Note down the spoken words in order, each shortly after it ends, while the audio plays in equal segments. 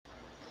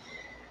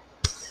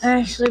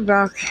Ashley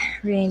Brock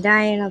reading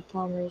Diana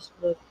Palmer's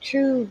book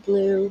True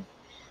Blue,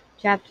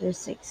 Chapter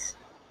 6.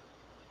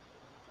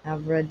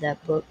 I've read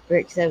that book.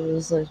 Rick said it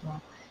was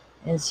Lisma.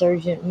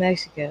 Insurgent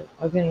Mexico.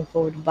 I couldn't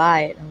afford to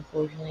buy it,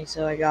 unfortunately,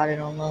 so I got it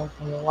on loan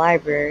from the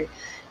library.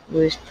 It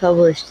was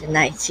published in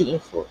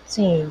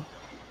 1914.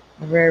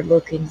 A rare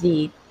book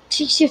indeed.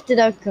 She shifted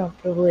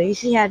uncomfortably.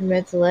 She hadn't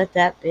meant to let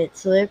that bit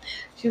slip.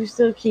 She was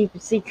still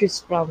keeping secrets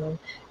from him.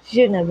 She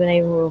shouldn't have been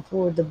able to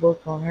afford the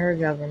book on her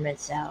government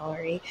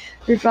salary.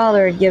 Her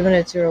father had given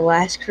it to her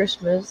last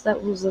Christmas.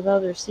 That was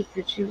another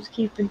secret she was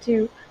keeping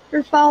too.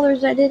 Her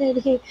father's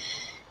identity.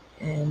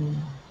 And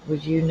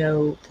would you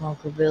know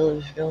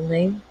Plonckerville's real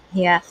name?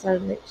 He asked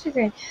suddenly. She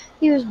grinned.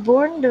 He was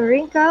born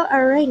Dorinko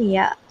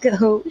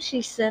Araniaco,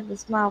 she said. The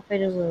smile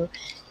faded a little.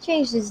 He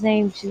changed his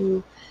name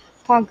to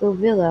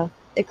Poncovilla,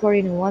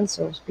 according to one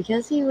source,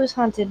 because he was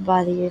hunted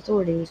by the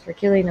authorities for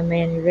killing a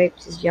man who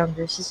raped his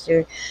younger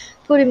sister,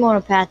 put him on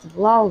a path of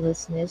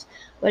lawlessness,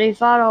 but he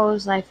fought all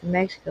his life in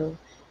Mexico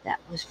that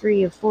was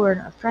free of foreign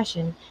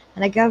oppression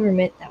and a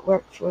government that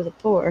worked for the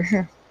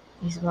poor.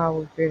 He smiled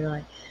with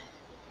bitter.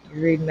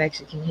 You read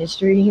Mexican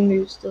history, he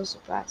was still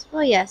surprised.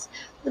 Well, yes,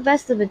 the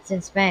best of it's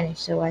in Spanish,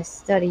 so I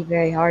study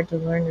very hard to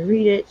learn to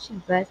read it, she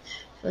confessed.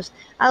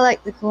 I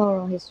like the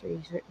colonial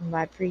histories written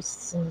by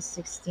priests in the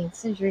 16th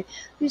century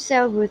who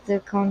sailed with the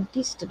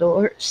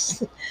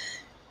conquistadors.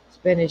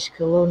 Spanish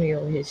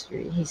colonial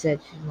history, he said.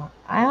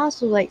 I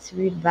also like to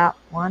read about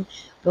Juan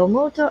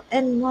Belmoto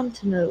and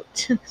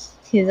Montanote.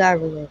 His eye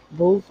was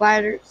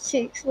bullfighters, he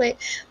exclaimed.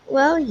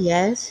 Well,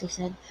 yes, he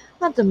said.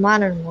 Not the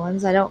modern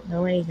ones. I don't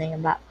know anything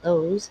about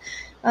those.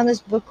 On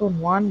this book on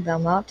Juan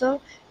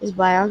Belmoto, his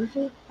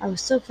biography, I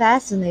was so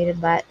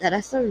fascinated by it that I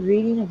started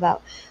reading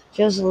about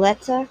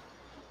Joseleta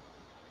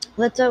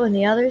Leto and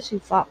the others who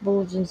fought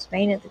bulls in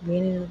Spain at the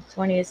beginning of the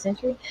 20th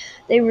century.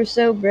 They were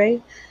so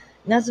brave.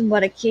 Nothing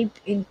but a cape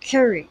and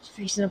courage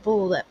facing a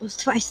bull that was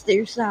twice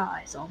their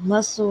size, all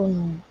muscle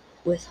and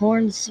with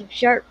horns so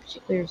sharp. She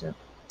clears up.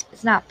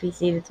 It's not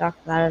PC to talk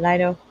about it, I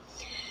know.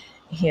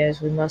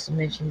 Yes, we must have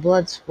mentioned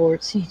blood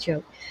sports, he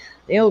joked.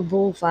 The old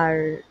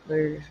bullfighters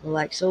were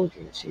like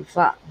soldiers who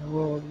fought in the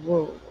World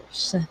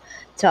Wars.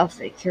 Tough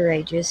and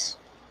courageous.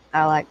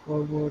 I like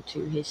World War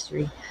II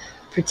history,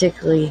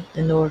 particularly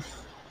the North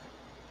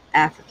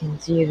African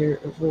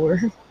theater of war.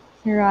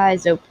 Her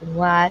eyes opened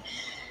wide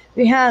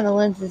behind the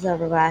lenses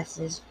of her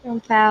glasses. From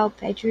Pal,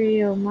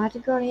 Petrio,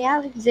 Montagoni,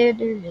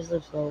 Alexander, his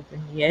lips were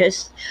open.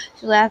 Yes,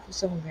 she laughed with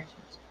some embarrassment.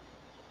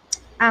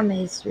 I'm a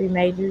history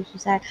major, she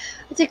said.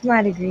 I took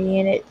my degree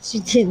in it. She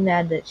didn't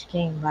add that she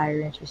came by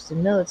her interest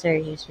in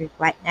military history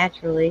quite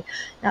naturally.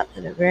 Not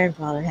that her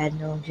grandfather had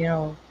known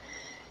General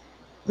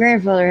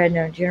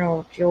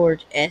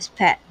George S.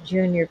 Patton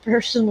Jr.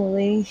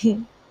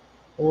 personally.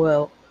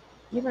 Well,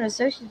 you have an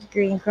associate's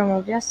degree in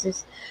criminal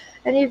justice,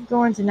 and you're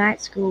going to night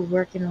school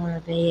working on a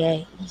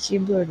BA. She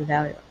blurted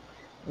out,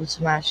 "What's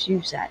my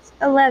shoe size?"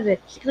 11.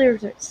 She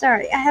cleared her.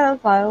 Sorry, I have a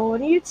file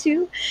on you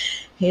too.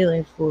 He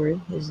leaned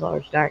forward, his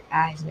large dark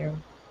eyes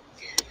narrowed.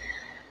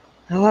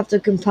 I'll have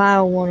to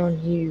compile one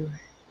on you,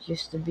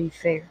 just to be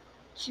fair.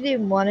 She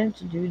didn't want him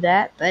to do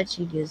that, but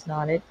she just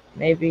nodded.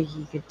 Maybe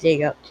he could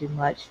dig up too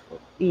much,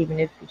 even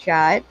if he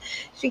tried.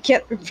 She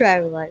kept her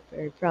private life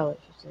very private,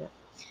 she said.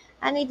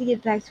 I need to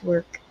get back to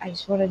work. I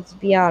just wanted to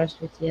be honest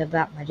with you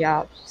about my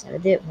job, she said. I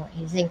didn't want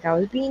you to think I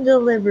was being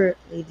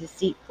deliberately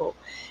deceitful.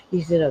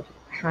 He stood up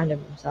behind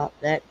him and thought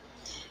that.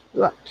 He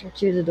walked her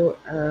to the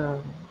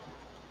door.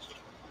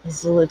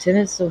 Is the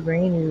lieutenant still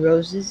bringing you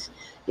roses?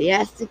 He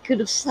asked. He could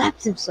have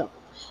slapped himself.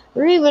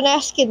 Or even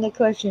asking the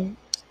question.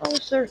 Oh,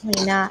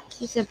 certainly not,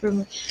 she said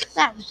firmly.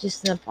 That was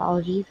just an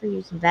apology for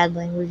using bad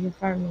language in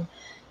front of me.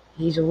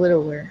 He's a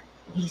widower,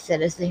 he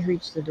said as they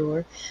reached the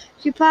door.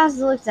 She paused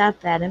and looked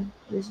up at him.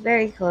 He was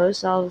very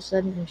close. All of a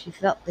sudden she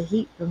felt the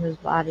heat from his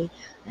body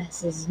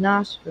as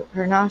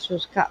her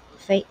nostrils caught the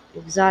faint,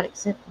 exotic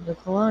scent of the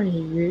cologne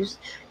he used.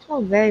 It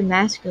smelled very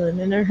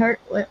masculine, and her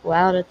heart went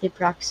wild at the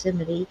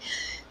proximity.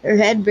 Her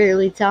head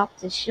barely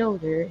topped his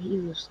shoulder. He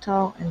was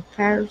tall and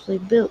powerfully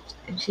built,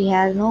 and she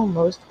had an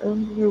almost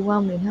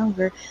overwhelming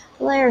hunger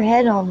to lay her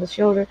head on the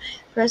shoulder,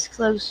 press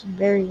close and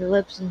bury her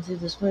lips into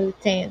the smooth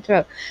tan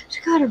throat. She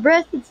caught her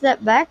breath and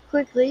stepped back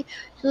quickly.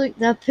 She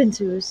looked up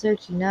into his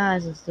searching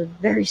eyes and stood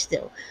very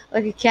still,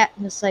 like a cat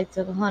in the sights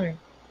of a hunter.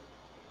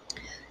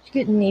 She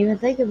couldn't even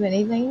think of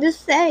anything to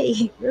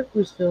say. Brooke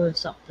was feeling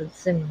something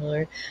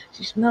similar.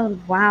 She smelled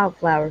of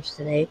wildflowers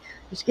today.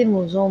 Her skin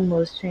was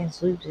almost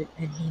translucent,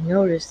 and he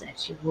noticed that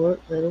she wore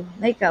little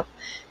makeup.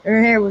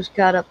 Her hair was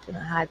caught up in a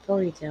high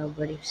ponytail,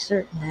 but he was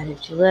certain that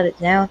if she let it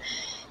down,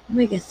 it would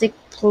make a thick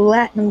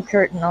platinum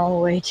curtain all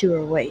the way to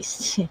her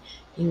waist.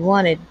 He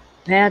wanted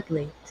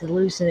badly to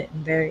loosen it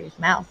and bury his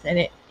mouth in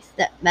it. He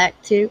stepped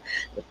back too.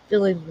 The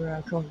feelings were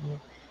uncomfortable.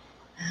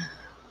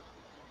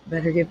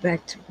 Better get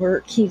back to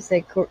work, he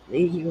said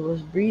curtly. He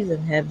was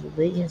breathing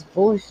heavily. His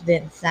voice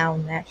didn't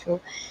sound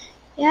natural.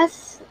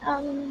 Yes,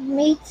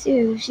 me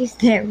too, she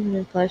stammered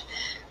and blushed,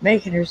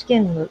 making her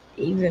skin look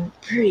even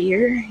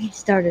prettier. He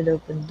started to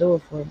open the door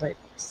for her, but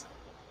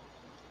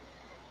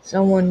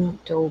Someone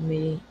told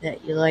me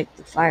that you like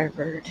the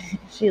Firebird.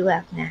 She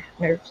laughed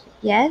nervously.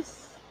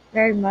 Yes,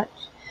 very much.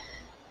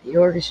 The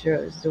orchestra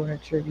is doing a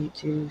tribute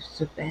to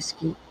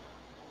Stavetsky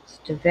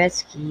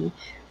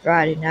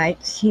Friday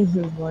night. He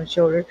moved one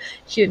shoulder.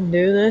 Shouldn't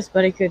do this,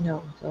 but he couldn't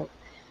help himself.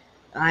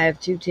 I have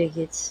 2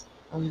 tickets.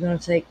 I was gonna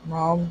take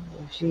Mom,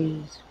 but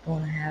she's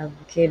gonna have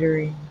a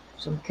catering,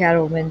 some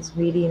cattlemen's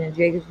meeting in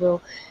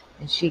Jacobsville,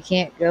 and she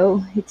can't go.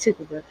 He took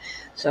a breath.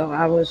 So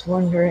I was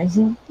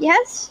wondering.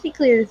 Yes, she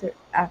cleared her.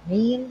 I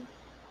mean,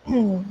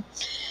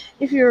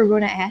 if you were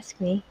going to ask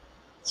me,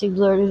 she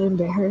blurted,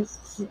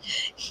 embarrassed.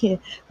 Yeah,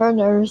 her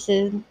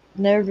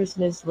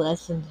nervousness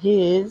lessened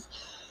his.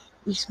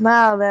 He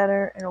smiled at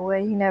her in a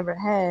way he never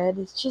had,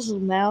 his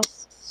chiseled mouth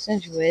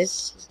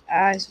sensuous, his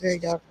eyes very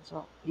dark and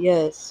soft.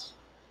 Yes,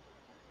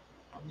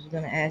 I was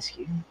going to ask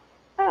you.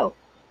 Oh.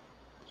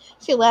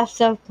 She laughed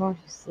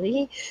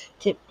self-consciously,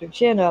 tipped her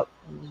chin up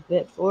with his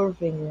bent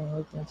forefinger and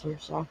looked into her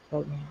soft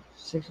coat.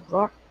 6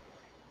 o'clock?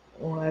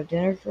 We'll have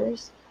dinner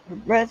first? Her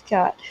breath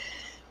caught.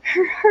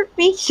 Her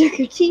heartbeat shook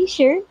her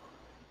t-shirt.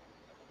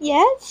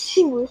 Yes,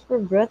 she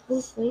whispered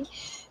breathlessly.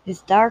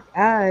 His dark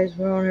eyes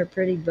were on her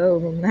pretty bow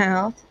of a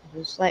mouth. It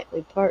was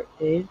slightly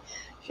parted,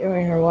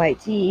 showing her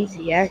white teeth.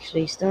 He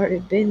actually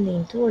started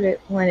bending toward it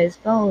when his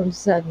phone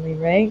suddenly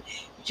rang.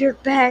 He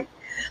jerked back,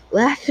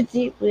 laughing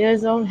deeply at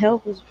his own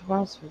helpless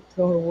response for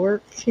going to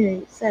work.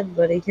 He said,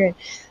 but he grinned.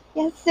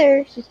 Yes,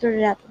 sir. She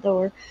started out the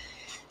door.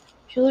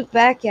 She looked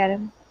back at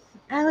him.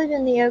 I live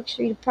in the Oak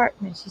Street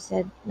apartment, she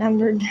said.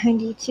 Number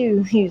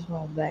 92. He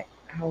smiled back.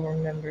 I'll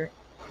remember.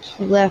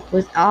 She left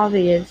with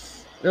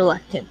obvious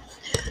reluctance.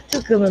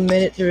 Took him a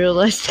minute to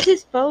realize that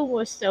his phone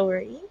was still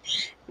ringing.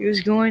 He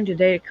was going to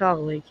date a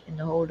colleague, and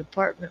the whole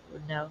department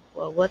would know.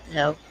 Well, what the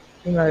hell?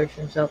 He muttered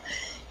to himself.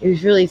 He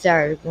was really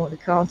tired of going to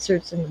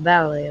concerts and the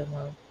ballet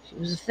alone. She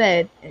was a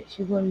Fed, and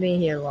she wouldn't be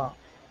here long.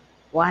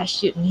 Why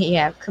shouldn't he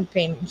have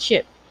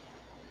companionship?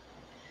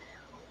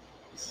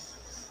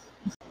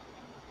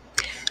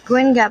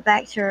 Gwen got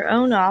back to her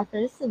own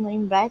office and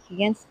leaned back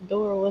against the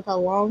door with a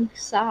long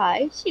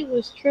sigh. She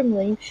was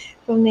trembling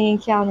from the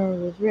encounter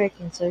with Rick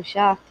and so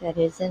shocked at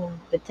his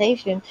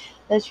invitation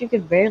that she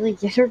could barely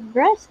get her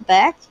breath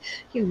back.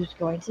 He was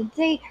going to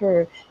date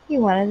her. He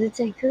wanted to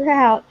take her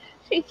out.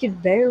 She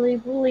could barely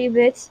believe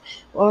it.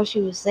 While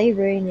she was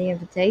savoring the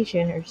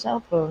invitation, her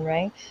cell phone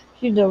rang.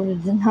 She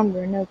noted the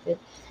number and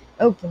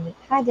opened it.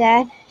 Hi,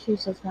 Dad, she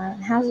said,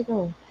 smiling. How's it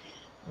going?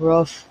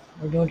 Rough.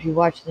 Or don't you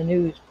watch the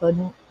news,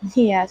 Puddin'?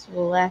 He asked with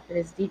a laugh at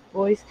his deep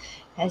voice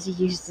as he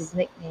used his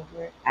nickname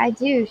for her. I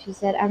do, she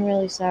said. I'm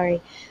really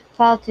sorry.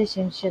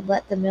 Politicians should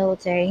let the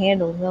military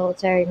handle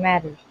military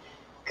matters.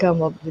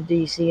 Come up to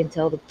D.C. and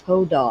tell the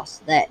PODOS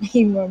that,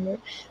 he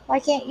murmured. Why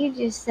can't you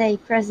just say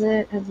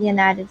President of the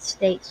United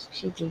States,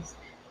 she teased.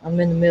 I'm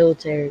in the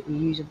military. We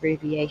use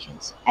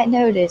abbreviations. I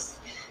noticed.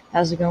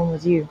 How's it going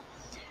with you?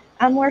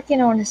 I'm working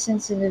on a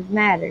sensitive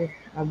matter.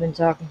 I've been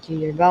talking to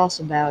your boss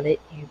about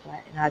it, he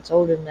replied, and I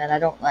told him that I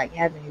don't like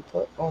having you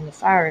put on the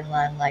firing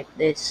line like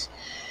this.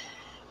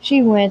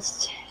 She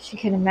winced. She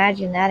could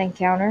imagine that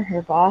encounter.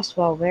 Her boss,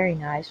 while very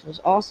nice, was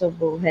also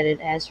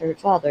bullheaded as her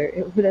father.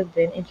 It would have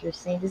been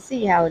interesting to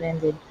see how it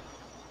ended.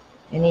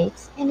 And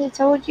he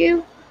told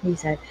you? He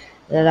said,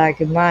 that I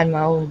could mind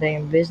my own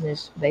damn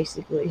business,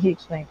 basically, he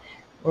explained.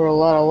 We're a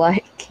lot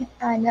alike.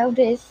 I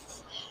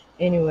noticed.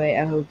 Anyway,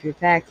 I hope you're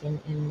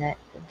packing and that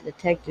the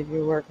detective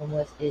you're working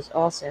with is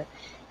also.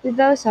 We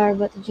both are,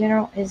 but the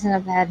general isn't a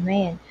bad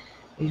man.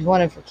 He's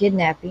wanted for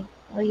kidnapping.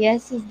 Well,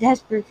 yes, he's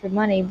desperate for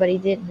money, but he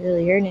didn't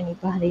really hurt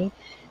anybody.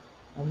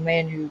 A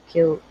man who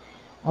killed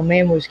a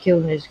man was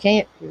killed in his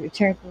camp. He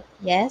returned.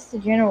 Yes, the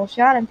general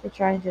shot him for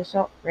trying to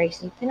assault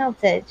Gracie.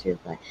 Penalty to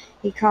reply.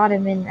 He caught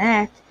him in the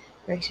act.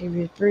 Gracie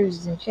was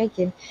bruised and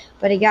shaken,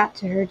 but he got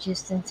to her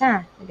just in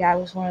time. The guy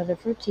was one of the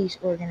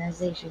Fructis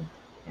organization.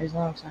 There's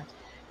long silence.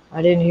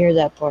 I didn't hear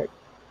that part.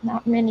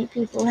 Not many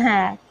people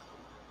have,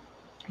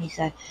 he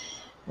said.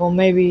 Well,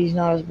 maybe he's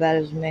not as bad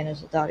as a man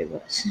as I thought he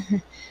was.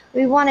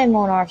 We want him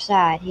on our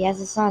side. He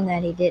has a son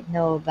that he didn't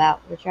know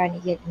about. We're trying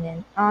to get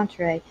an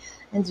entree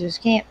into his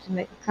camp to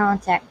make a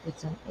contact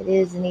with him. It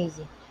isn't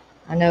easy.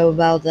 I know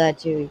about that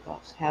too, he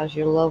calls. How's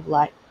your love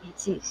life?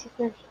 It's easy.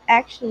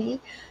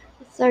 Actually,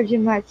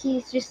 Sergeant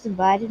Marquis just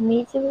invited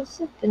me to a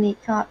symphony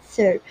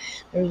concert.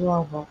 There was a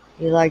long pause.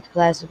 You liked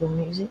classical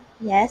music?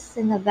 Yes,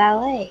 and the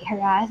ballet.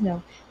 Her eyes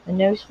know. But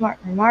no smart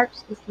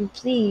remarks, if you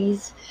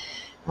please.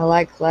 I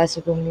like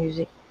classical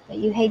music. But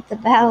you hate the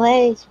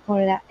ballet, she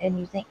pointed out, and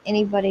you think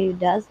anybody who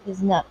does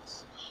is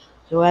nuts.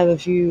 So I have a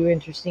few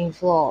interesting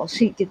flaws,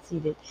 he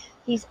conceded.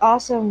 He's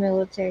also a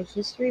military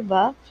history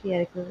buff. She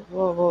had a career in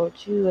World War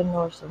II in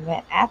North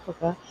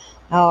Africa.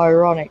 How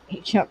ironic, he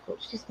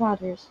chuckled. She smiled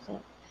to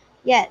herself.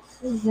 Yes,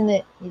 isn't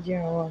it? He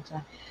during a long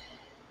time.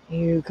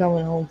 You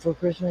coming home for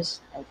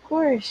Christmas? Of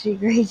course, she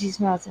agreed. She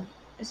smiled to him.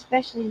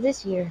 Especially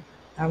this year.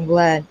 I'm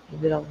glad, he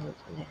bit off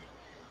his head.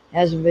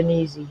 Hasn't been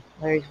easy.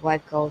 Larry's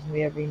wife calls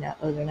me every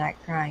other night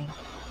crying.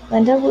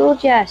 Linda will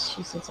adjust,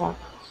 she said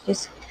softly. It's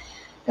just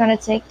gonna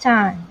take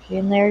time. She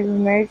and Larry were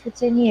married for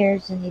 10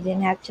 years and they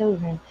didn't have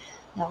children.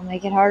 That'll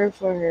make it harder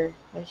for her,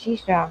 but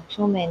she's strong.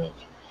 She'll manage.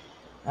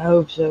 I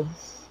hope so.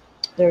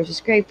 There was a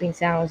scraping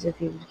sound as if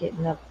he was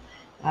getting up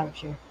out of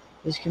chair.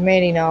 His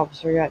commanding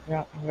officer got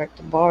drunk and wrecked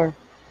a bar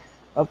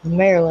up in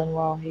Maryland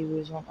while he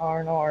was on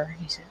R&R.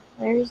 He said,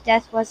 Larry's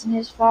death wasn't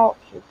his fault,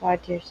 she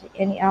replied tearfully.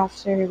 Any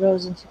officer who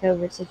goes into a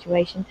covert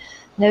situation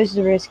knows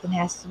the risk and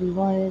has to be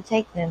willing to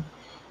take them.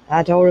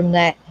 I told him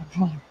that.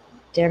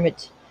 Damn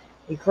it.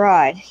 He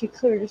cried. He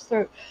cleared his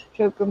throat,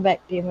 choking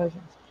back the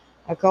emotions.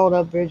 I called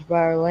up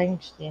Bridgebriar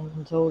Langston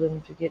and told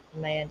him to get the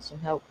man some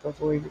help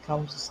before he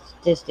becomes a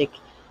statistic.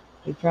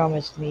 He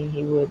promised me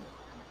he would.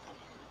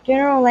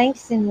 General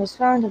Langston was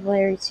fond of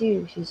Larry,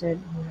 too, she said.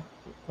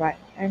 Right.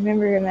 I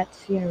remember him at the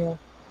funeral.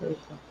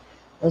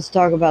 Let's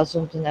talk about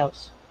something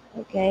else.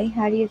 Okay,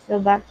 how do you feel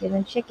about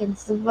giving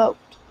chickens the vote?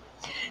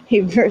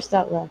 He burst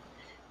out laughing.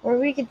 Or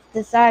we could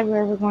decide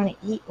where we're going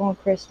to eat on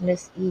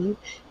Christmas Eve,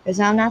 because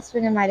I'm not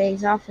spending my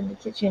days off in the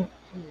kitchen.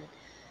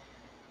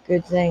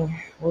 Good thing.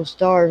 We'll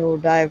starve or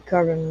die of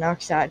carbon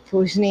monoxide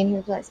poisoning. He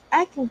replies,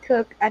 I can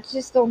cook, I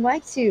just don't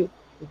like to.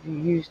 If you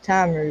used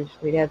timers,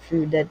 we'd have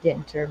food that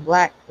didn't turn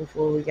black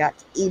before we got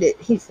to eat it,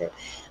 he said.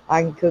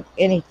 I can cook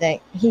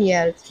anything, he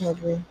added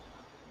smugly.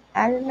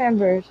 I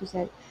remember, she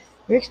said.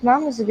 Rick's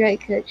mom is a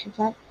great cook, she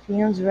replied. She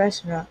owns a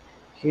restaurant.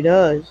 She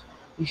does.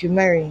 You should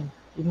marry him.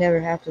 You'd never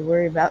have to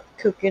worry about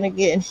cooking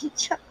again. He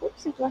chuckled.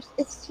 She blushed.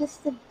 It's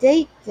just a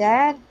date,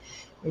 Dad.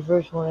 Your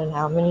first one in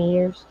how many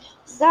years?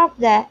 Stop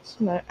that,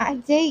 smut. I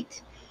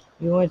date.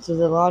 You went to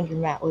the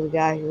laundromat with a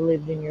guy who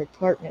lived in your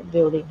apartment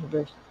building. He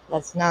burst.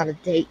 That's not a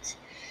date.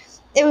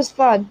 It was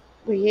fun.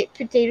 We ate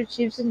potato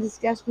chips and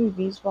discussed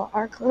movies while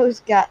our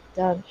clothes got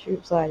done. She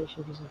replied as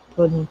she was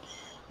pudding.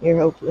 You're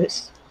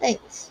hopeless.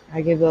 Thanks.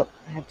 I give up.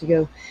 I have to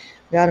go.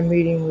 Got a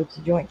meeting with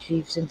the Joint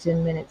Chiefs in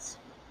 10 minutes.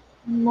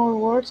 More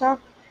war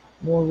talk?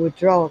 More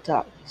withdrawal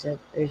talk, he said.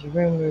 There's a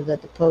rumor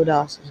that the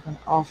PODOS is going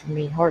to offer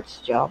me Hart's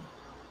job.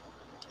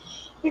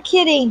 You're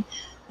kidding.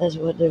 That's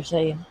what they're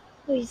saying.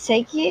 Will you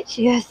take it?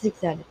 She asked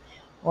excited.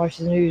 Watch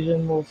the news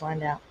and we'll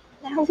find out.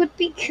 That would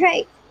be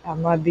great. I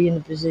might be in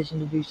the position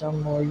to do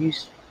something more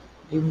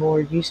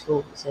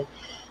useful, he said.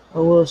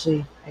 Oh, we'll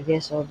see. I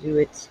guess I'll do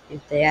it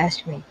if they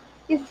ask me.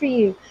 Good for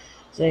you.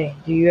 Say,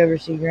 do you ever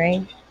see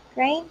Grange?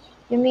 Grange?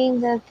 You mean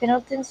the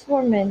Pendleton's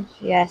foreman?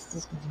 She asked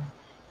disconcerted.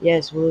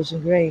 Yes,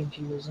 Wilson Grange.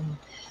 He was in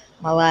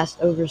my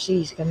last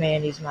overseas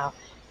command. He's now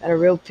got a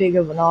real pig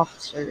of an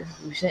officer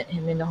who sent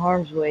him into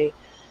harm's way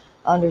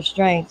under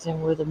strength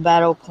and with a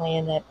battle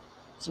plan that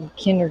some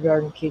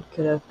kindergarten kid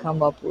could have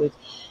come up with.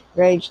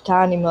 Grange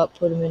tied him up,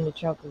 put him in the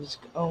trunk of his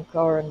own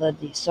car, and led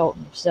the assault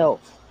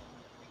himself.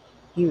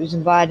 He was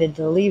invited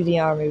to leave the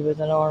army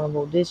with an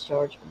honorable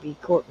discharge or be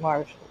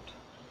court-martialed.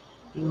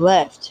 He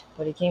left,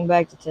 but he came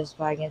back to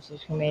testify against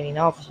his commanding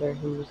officer,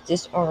 who was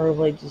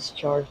dishonorably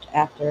discharged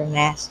after a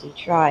nasty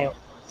trial.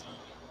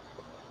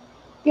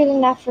 Good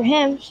enough for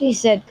him, she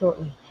said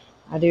coldly.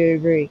 I do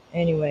agree.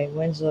 Anyway,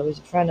 Winslow is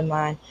a friend of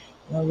mine,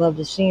 and I'd love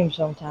to see him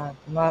sometime.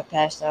 You might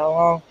pass that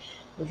along.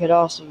 We could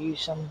also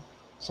use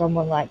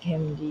someone like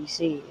him in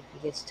D.C.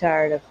 if he gets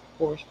tired of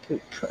horse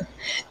poop.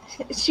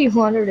 She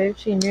wondered if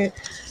she knew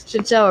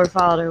should tell her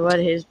father what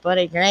his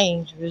buddy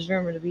Grange was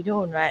rumored to be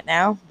doing right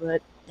now,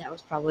 but that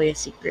was probably a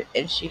secret,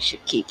 and she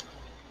should keep.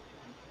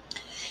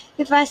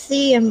 If I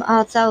see him,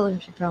 I'll tell him,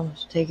 she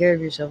promised. Take care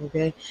of yourself,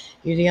 okay?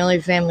 You're the only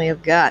family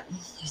I've got.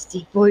 His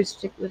deep voice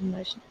thick with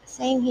emotion.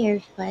 Same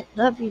here, but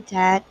love you,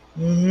 Dad.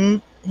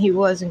 Mm-hmm. He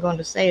wasn't going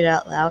to say it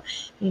out loud.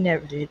 He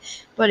never did.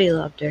 But he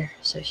loved her,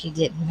 so she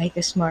didn't make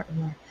a smart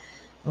remark.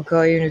 I'll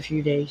call you in a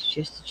few days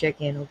just to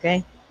check in,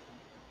 okay?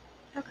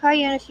 I'll call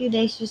you in a few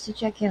days just to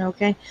check in,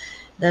 okay?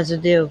 That's a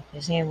deal.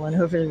 His hand went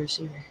over the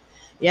receiver.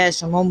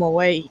 Yes, I'm on my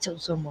way, he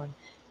told someone.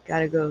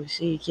 Gotta go.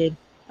 See you, kid.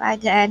 Bye,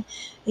 Dad.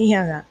 He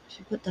hung up.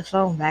 She put the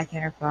phone back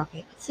in her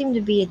pocket. It seemed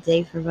to be a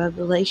day for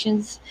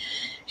revelations.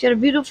 She had a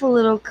beautiful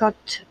little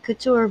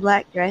couture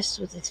black dress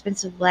with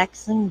expensive black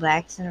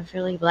slingbacks and a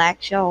frilly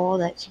black shawl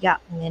that she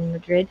got in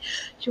Madrid.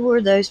 She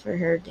wore those for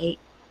her date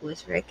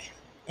with Rick,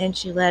 and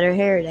she let her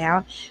hair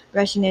down,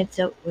 brushing it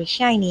so it was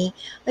shiny,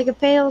 like a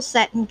pale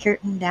satin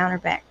curtain down her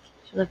back.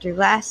 She left her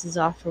glasses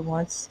off for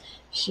once.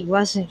 She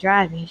wasn't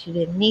driving. She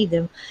didn't need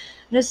them.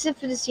 And a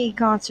symphony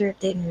concert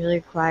didn't really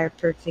require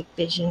perfect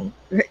vision.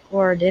 Rick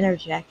wore a dinner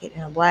jacket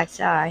and a black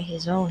tie.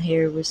 His own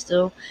hair was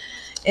still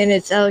in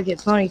its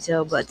elegant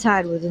ponytail, but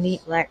tied with a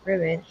neat black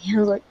ribbon. He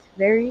looked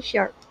very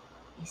sharp.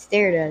 He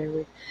stared at her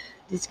with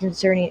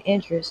disconcerting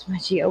interest when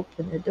she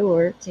opened the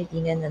door,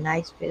 taking in the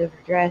nice fit of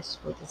her dress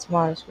with its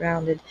modest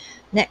rounded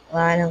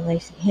neckline and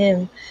lacy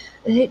hem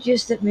that hit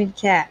just at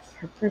mid-calf.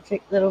 Her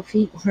perfect little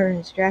feet were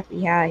in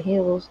strappy high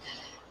heels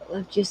that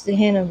left just a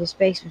hint of the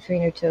space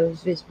between her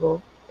toes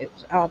visible. It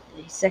was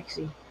oddly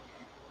sexy.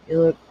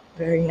 You look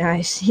very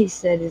nice, he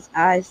said, his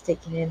eyes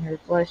taking in her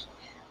flushed,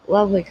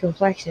 lovely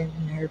complexion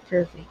and her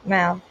perfect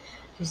mouth,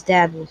 just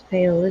dabbed with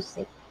pale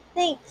lipstick.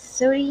 Thanks,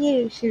 so do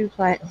you, she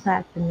replied,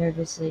 laughing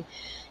nervously.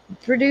 He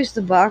produced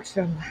the box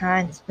from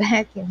behind his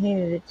back and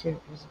handed it to her.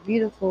 It was a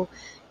beautiful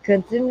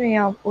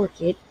Conthymnium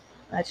orchid,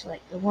 much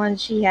like the one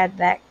she had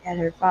back at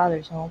her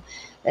father's home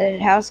that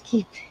had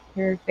housekeeped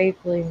her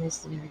faithfully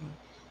Mr. Dirty.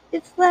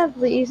 It's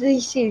lovely,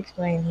 she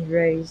explained. He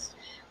raised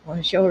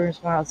one shoulder and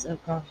smiled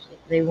self-consciously.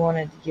 They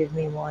wanted to give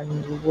me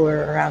one to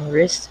wear around the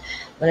wrist,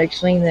 but I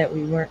explained that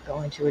we weren't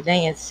going to a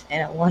dance,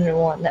 and I wanted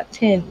one that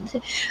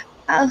pinned.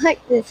 I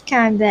like this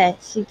kind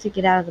best. She took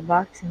it out of the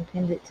box and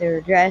pinned it to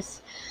her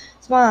dress,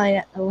 smiling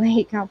at the way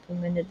he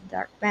complimented the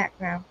dark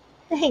background.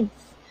 Thanks.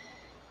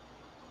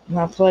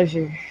 My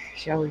pleasure.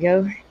 Shall we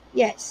go?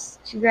 Yes.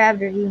 She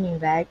grabbed her evening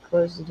bag,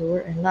 closed the door,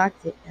 and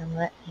locked it, and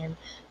let him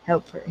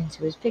help her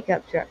into his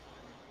pickup truck.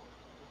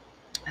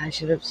 I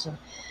should have some.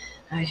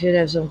 I should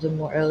have something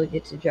more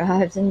elegant to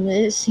drive than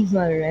this, he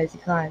muttered as he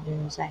climbed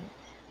inside.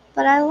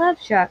 But I love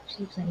trucks,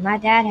 she said. My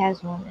dad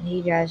has one, and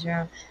he drives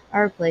around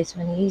our place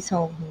when he's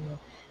home.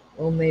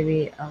 Well,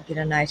 maybe I'll get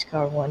a nice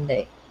car one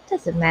day.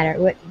 Doesn't matter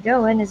what you're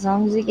doing as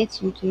long as it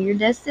gets you to your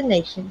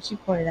destination, she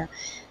pointed out.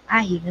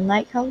 I even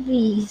like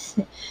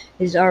Humvees.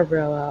 His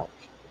eyebrow out.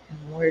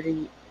 And where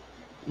do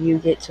you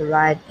get to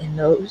ride in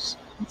those?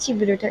 She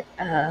bit her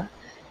tongue.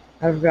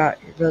 I forgot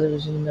your brother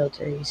was in the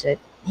military, he said.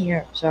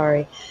 Here,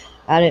 sorry.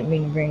 I didn't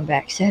mean to bring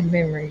back sad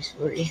memories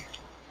for you.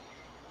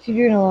 She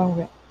drew a long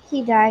breath.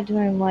 He died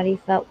doing what he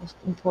felt was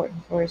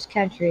important for his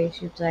country,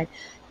 she replied.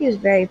 He was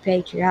very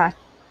patriotic,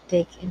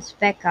 and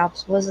Spec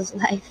Ops was his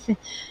life.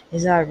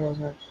 His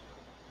eyebrows arched.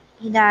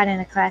 He died in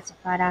a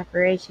classified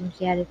operation,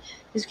 she added.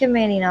 His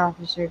commanding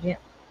officer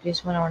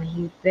just went on a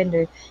huge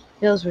bender.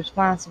 Feels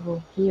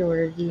responsible. He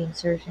ordered the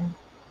insertion.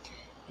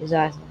 His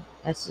eyes went.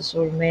 That's the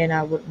sort of man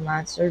I wouldn't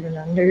mind serving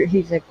under,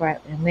 he said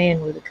quietly. A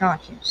man with a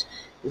conscience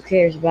who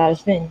cares about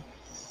his men.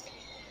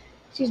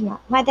 She's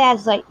not. My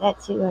dad's like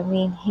that too. I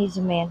mean, he's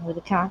a man with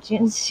a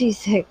conscience, she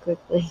said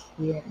quickly.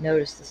 He didn't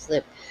notice the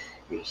slip.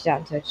 Reached out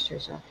and touched her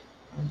softly.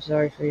 I'm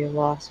sorry for your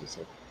loss, he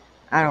said.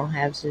 I don't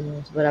have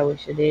siblings, but I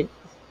wish I did.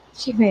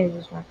 She made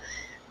a smile.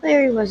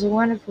 Larry was a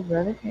wonderful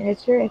brother and a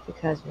terrific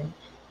husband.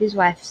 His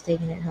wife is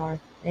taking it hard.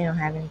 They don't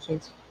have any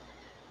kids.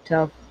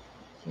 Tough,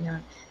 you know.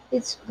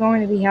 It's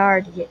going to be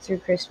hard to get through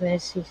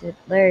Christmas, he said.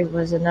 Larry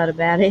was a nut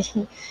about it.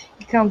 He'd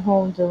come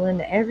home to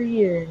Linda every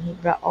year, and he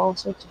brought all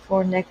sorts of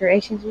foreign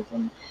decorations with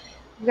him.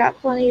 We've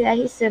got plenty that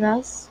he sent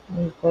us. He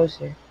moved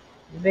closer.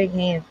 His big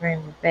hand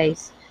framed her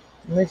face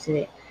and lifted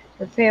it.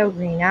 Her pale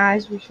green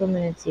eyes were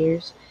swimming in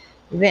tears.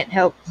 He bent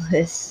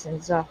helpless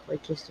and softly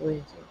kissed away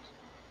the tears.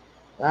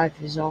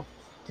 Life is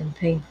often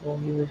painful,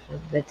 he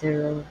whispered, but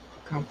there are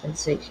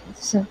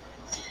compensations.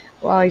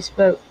 While he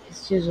spoke,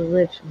 his chiseled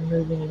lips were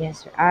moving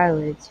against her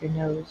eyelids, her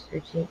nose, her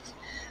cheeks.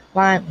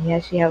 Violently,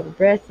 as she held her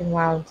breath in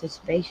wild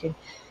anticipation,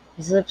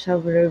 his lips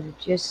hovered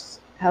just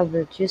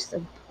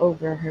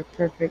over her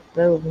perfect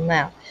bow of a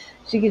mouth.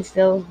 She could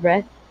feel his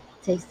breath,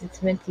 taste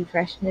its minty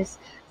freshness,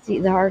 see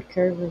the hard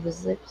curve of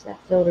his lips that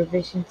filled her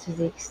vision to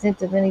the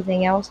extent of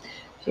anything else.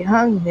 She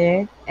hung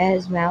there at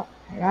his mouth,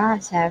 her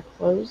eyes half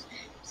closed,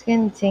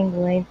 skin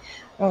tingling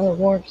from the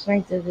warm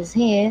strength of his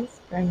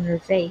hands, from her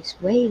face,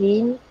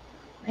 waiting,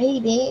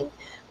 waiting.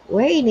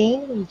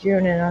 He drew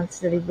in an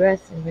unsteady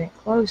breath and bent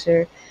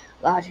closer,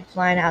 logic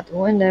flying out the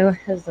window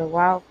as the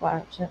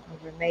wildfire scent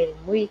of her maiden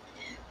week.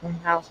 Her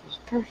mouth was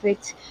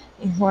perfect.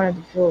 He wanted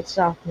to feel its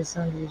softness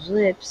under his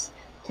lips,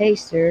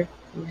 taste her.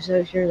 He was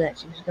so sure that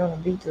she was going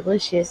to be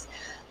delicious.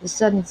 The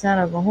sudden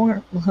sound of a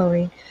horn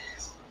blowing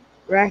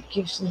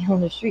raucously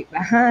on the street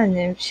behind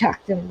them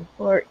shocked him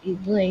before he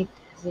blinked,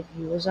 as if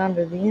he was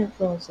under the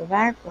influence of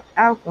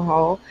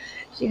alcohol.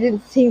 She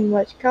didn't seem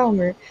much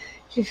calmer.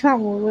 She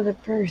fumbled with her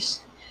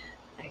purse.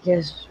 I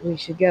guess we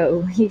should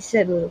go, he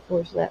said with a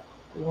forced laugh.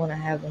 We want to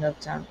have enough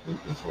time to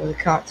eat before the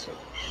concert.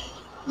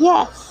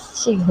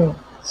 Yes, she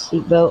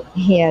built,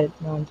 he added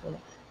mournfully.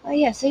 Oh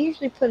yes, I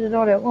usually put it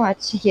on at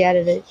once, he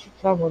added as she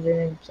fumbled it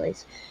into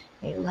place.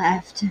 He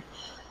laughed,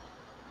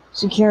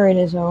 securing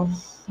his own.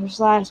 Her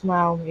sly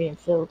smile made him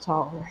feel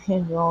taller.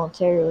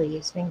 Involuntarily,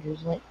 his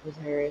fingers linked with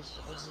hers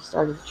as he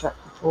started the truck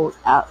and pulled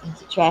out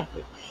into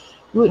traffic.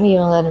 He wouldn't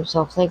even let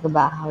himself think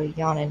about how he'd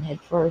gone in head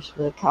first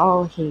with a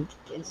call. He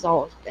against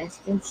all his best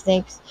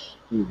instincts.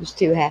 He was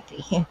too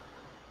happy.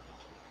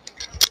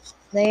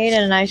 They ate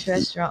at a nice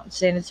restaurant in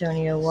San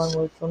Antonio, one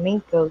with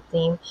flamenco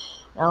theme,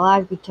 and a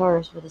live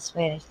guitarist with a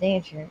Spanish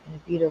dancer in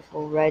a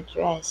beautiful red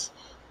dress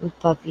with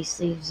puffy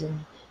sleeves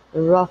and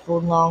the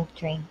ruffled long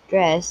train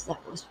dress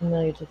that was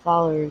familiar to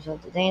followers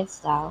of the dance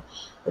style.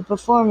 The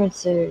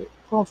performance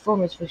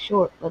was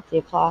short, but the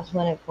applause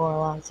went for a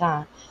long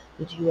time.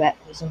 The duet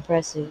was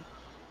impressive.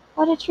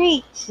 What a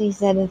treat, she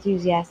said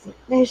enthusiastically.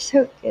 They're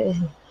so good.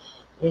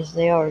 Yes,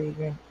 they are,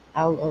 even.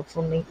 I love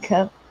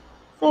flamenco.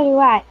 So do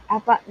I. I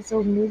bought this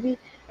old movie,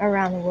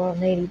 Around the World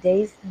in 80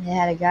 Days, and it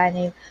had a guy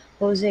named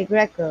Jose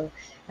Greco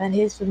and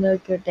his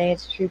flamenco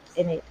dance troupe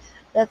in it.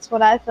 That's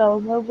when I fell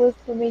in love with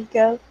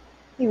flamenco.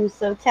 He was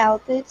so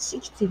talented, she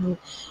continued.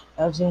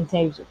 I've seen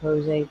tapes of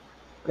Jose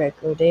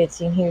Greco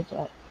dancing here.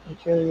 He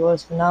truly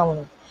was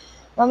phenomenal.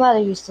 My mother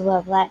used to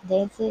love Latin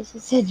dances, she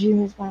said,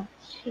 dreaming smile.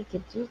 She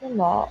could do them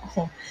all.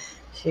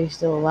 She's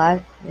still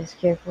alive, yes,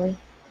 carefully.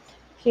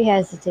 She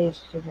hesitated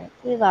to correct.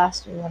 We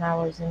lost her when I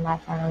was in my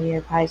final year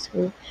of high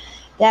school.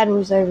 Dad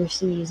was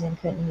overseas and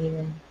couldn't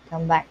even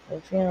come back for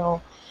the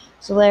funeral,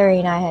 so Larry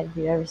and I had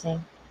to do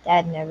everything.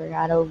 Dad never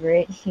got over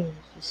it. He was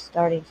just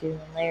starting to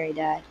when Larry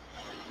died.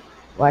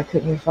 Why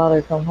couldn't your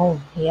father come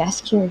home? He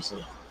asked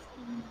curiously.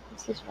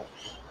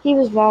 He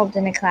was involved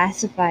in a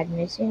classified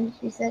mission,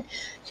 she said.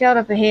 She held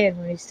up a hand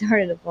when he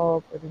started to follow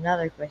up with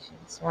another question,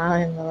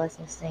 smiling the less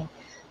saying,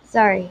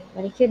 Sorry,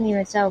 but he couldn't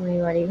even tell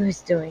me what he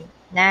was doing.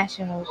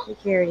 National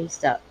security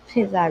stuff.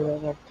 His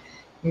eyebrows up.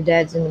 Your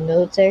dad's in the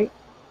military?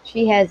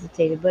 She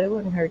hesitated, but it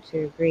wouldn't hurt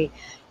to agree.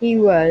 He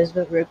was,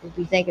 but Rick would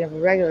be thinking of a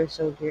regular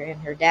soldier,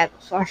 and her dad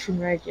was far from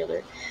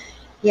regular.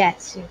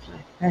 Yes, she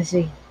replied. I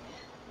see.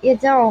 You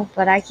don't,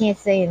 but I can't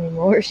say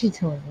anymore, she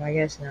told him. I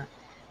guess not.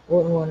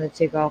 Wouldn't want to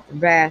take off the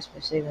brass by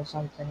saving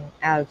something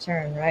out of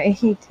turn, right?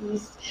 He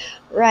teased.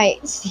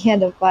 Right, she had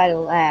to fight a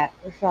laugh.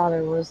 Her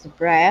father was the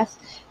brass,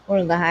 one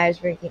of the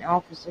highest ranking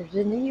officers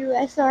in the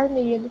U.S.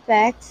 Army, in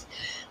fact.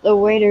 The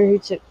waiter who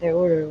took their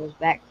order was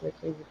back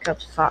quickly with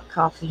cups of hot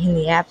coffee and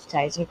the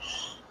appetizer,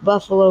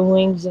 buffalo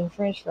wings and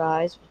french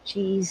fries with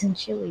cheese and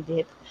chili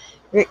dip.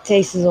 Rick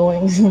tasted the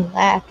wings and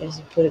laughed as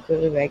he put it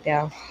quickly back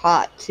down.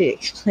 Hot, she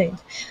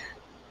explained.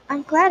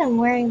 I'm glad I'm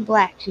wearing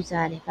black, she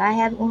sighed. If I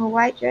hadn't worn a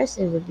white dress,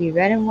 it would be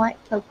red and white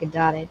polka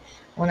dotted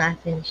when I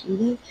finish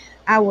eating.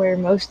 I wear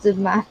most of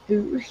my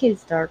food.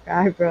 His dark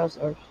eyebrows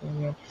arched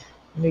again.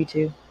 Me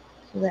too.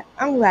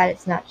 I'm glad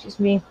it's not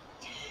just me.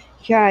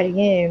 He tried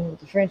again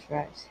with the french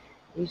fries.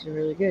 These are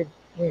really good.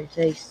 Here,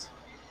 taste.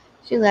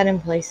 She let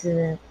him place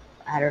it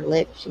at her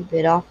lips. She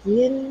bit off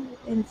the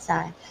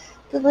inside.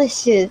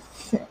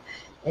 Delicious.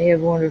 They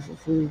have wonderful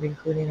food,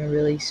 including a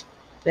really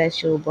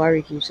special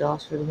barbecue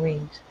sauce for the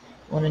wings.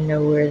 Want to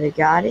know where they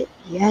got it?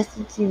 He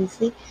asked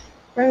seriously.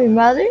 From your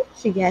mother?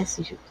 She guessed.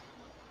 It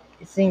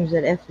seems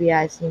that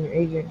FBI Senior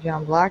Agent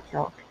John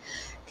Blackhawk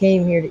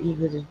came here to eat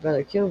with his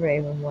brother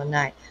Kilraven one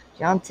night.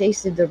 John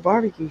tasted their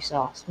barbecue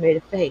sauce, made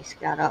a face,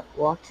 got up,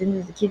 walked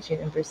into the kitchen,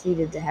 and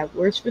proceeded to have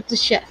words with the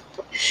chef.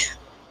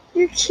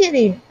 You're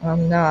kidding.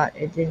 I'm not.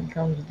 It didn't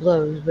come to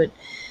blows, but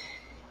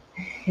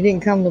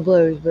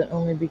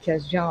only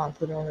because John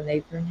put on an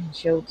apron and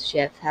showed the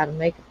chef how to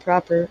make a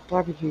proper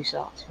barbecue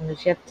sauce. When the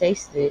chef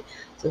tasted it,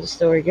 so the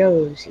story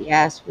goes, he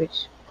asked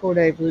which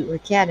Cordon Bleu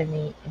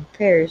Academy in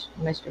Paris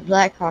Mr.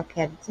 Blackhawk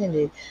had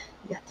attended.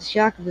 He got the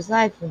shock of his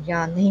life when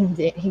John named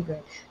it. He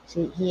went,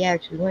 see, he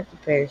actually went to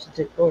Paris and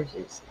took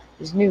courses.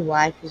 His new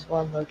wife is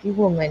one lucky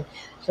woman.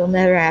 She'll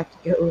never have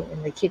to go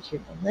in the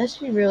kitchen unless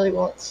she really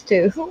wants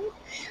to.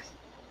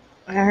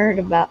 I heard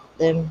about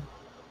them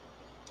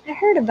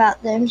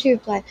she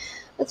replied.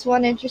 That's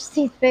one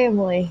interesting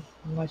family.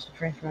 Much the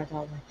French fry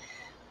told me.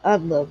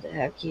 I'd love to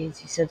have kids,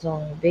 he said, it's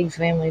only a big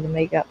family to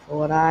make up for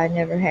what I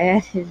never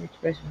had. His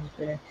expression was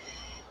bitter.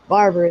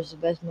 Barbara is the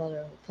best mother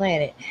on the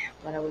planet,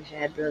 but I wish I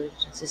had brothers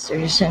and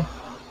sisters.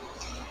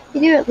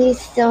 You do at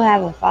least still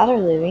have a father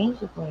living,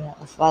 she pointed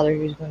out. A father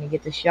who's going to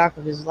get the shock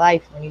of his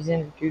life when he's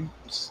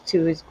introduced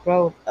to his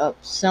grown-up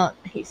son,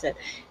 he said.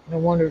 And I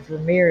wonder if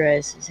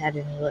Ramirez has had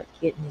any luck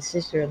getting his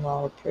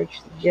sister-in-law to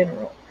approach the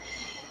general.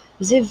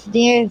 As if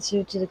the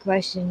answer to the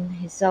question,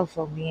 his cell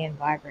phone began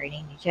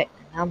vibrating. He checked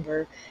the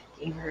number,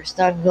 gave her a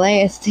stunned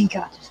glance, then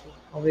got to speak.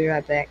 I'll be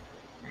right back.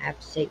 I have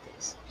to take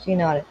this. She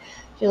nodded.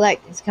 She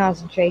lacked his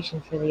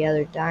concentration for the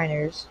other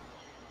diners.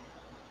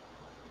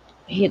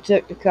 He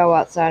took the car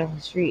outside on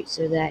the street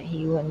so that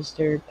he wouldn't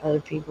disturb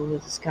other people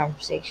with his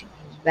conversation.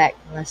 He was back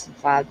in less than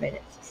 5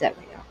 minutes. He sat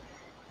me down.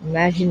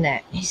 Imagine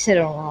that, he said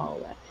on all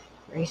that.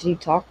 Gracie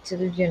talked to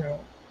the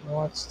general. He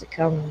wants to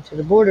come to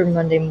the border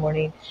Monday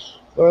morning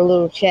for a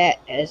little chat,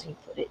 as he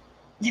put it.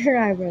 Her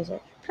eyebrows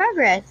up.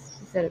 Progress,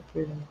 she said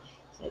approvingly.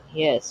 He said,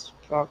 yes,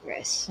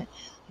 progress.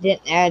 He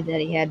didn't add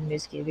that he had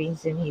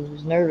misgivings and he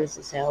was nervous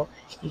as hell.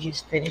 He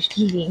just finished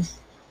eating.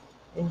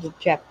 Into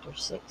chapter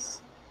 6.